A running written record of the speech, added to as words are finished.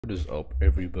What is up,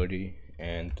 everybody?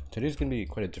 And today's gonna be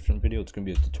quite a different video. It's gonna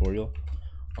be a tutorial.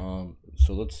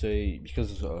 So let's say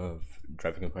because of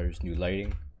Driving Empire's new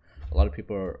lighting, a lot of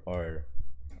people are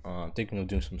thinking of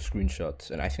doing some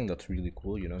screenshots, and I think that's really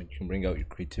cool. You know, you can bring out your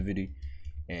creativity,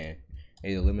 and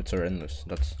hey, the limits are endless.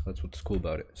 That's what's cool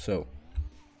about it. So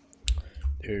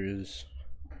there's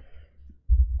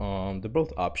they're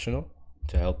both optional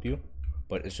to help you,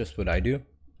 but it's just what I do.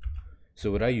 So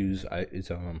what I use I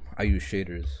use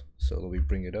shaders. So let me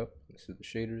bring it up. This is the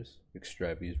shaders,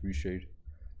 extract, use reshade.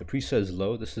 The preset is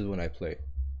low. This is when I play,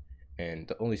 and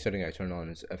the only setting I turn on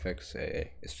is FXAA.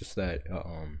 It's just that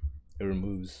it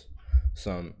removes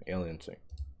some alien thing.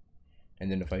 And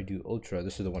then if I do ultra,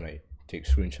 this is the one I take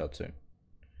screenshots in.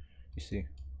 You see,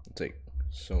 it's like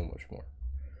so much more.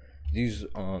 These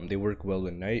they work well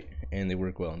at night and they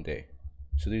work well in day.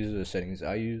 So these are the settings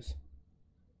I use.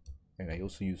 And I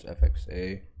also use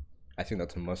FXA. I think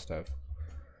that's a must-have.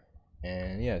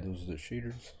 And yeah, those are the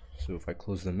shaders. So if I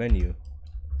close the menu,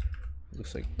 it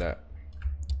looks like that,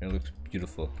 and it looks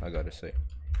beautiful, I gotta say.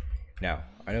 Now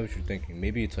I know what you're thinking,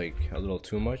 maybe it's like a little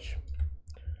too much,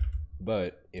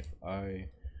 but if I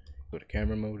go to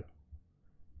camera mode,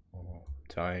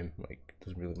 time, like,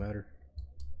 doesn't really matter.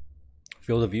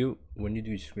 Field of view, when you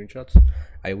do screenshots,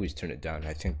 I always turn it down.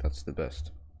 I think that's the best.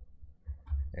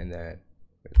 And then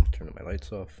turn my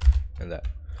lights off, and that.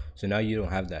 So now you don't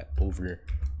have that over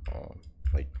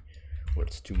like where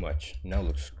it's too much. Now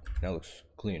looks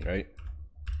clean, right?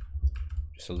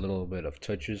 Just a little bit of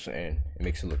touches and it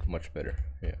makes it look much better.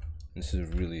 Yeah, this is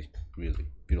a really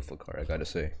beautiful car, I gotta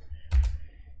say.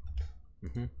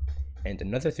 And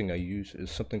another thing I use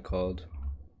is something called,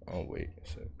 oh wait a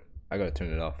sec, I gotta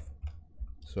turn it off.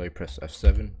 So I press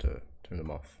F7 to turn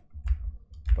them off,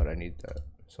 but I need that,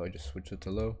 so I just switch it to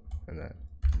low, and then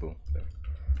boom, there.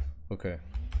 Okay,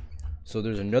 so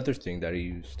there's another thing that I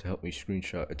use to help me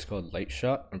screenshot. It's called light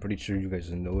shot. I'm pretty sure you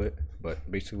guys know it, but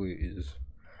basically is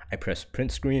I press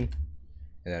print screen,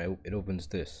 and then it opens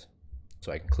this,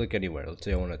 so I can click anywhere. Let's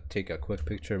say I want to take a quick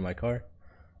picture of my car.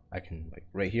 I can, like,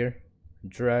 right here,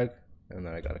 drag, and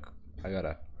then I got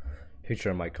a picture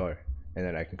of my car, and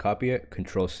then I can copy it,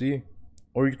 Control C,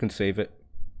 or you can save it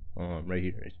right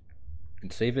here. You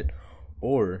can save it,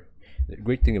 or the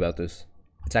great thing about this,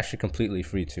 it's actually completely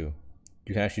free too.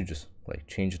 You can actually just like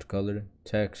change the color,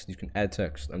 text. You can add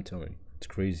text. I'm telling you, it's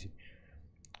crazy.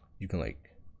 You can,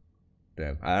 like,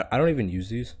 damn. I don't even use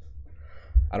these.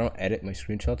 I don't edit my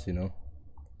screenshots, you know,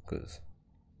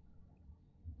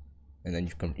 and then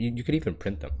you could even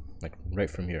print them, like, right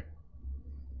from here.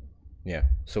 Yeah.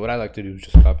 So what I like to do is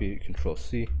just copy it, Control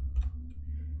C,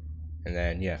 and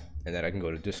then yeah, and then I can go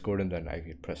to Discord, and then I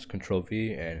can press Control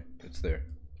V, and it's there.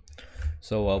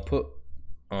 So I'll put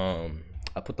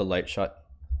the light shot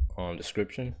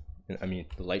description. I mean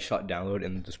the light shot download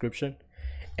in the description,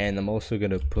 and I'm also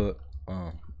gonna put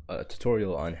a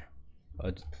tutorial on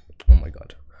a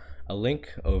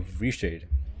link of reshade.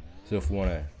 So if you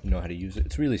wanna know how to use it,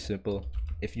 it's really simple.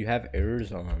 If you have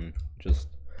errors, just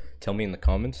tell me in the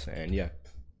comments. And yeah,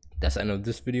 that's the end of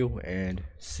this video, and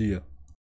see ya.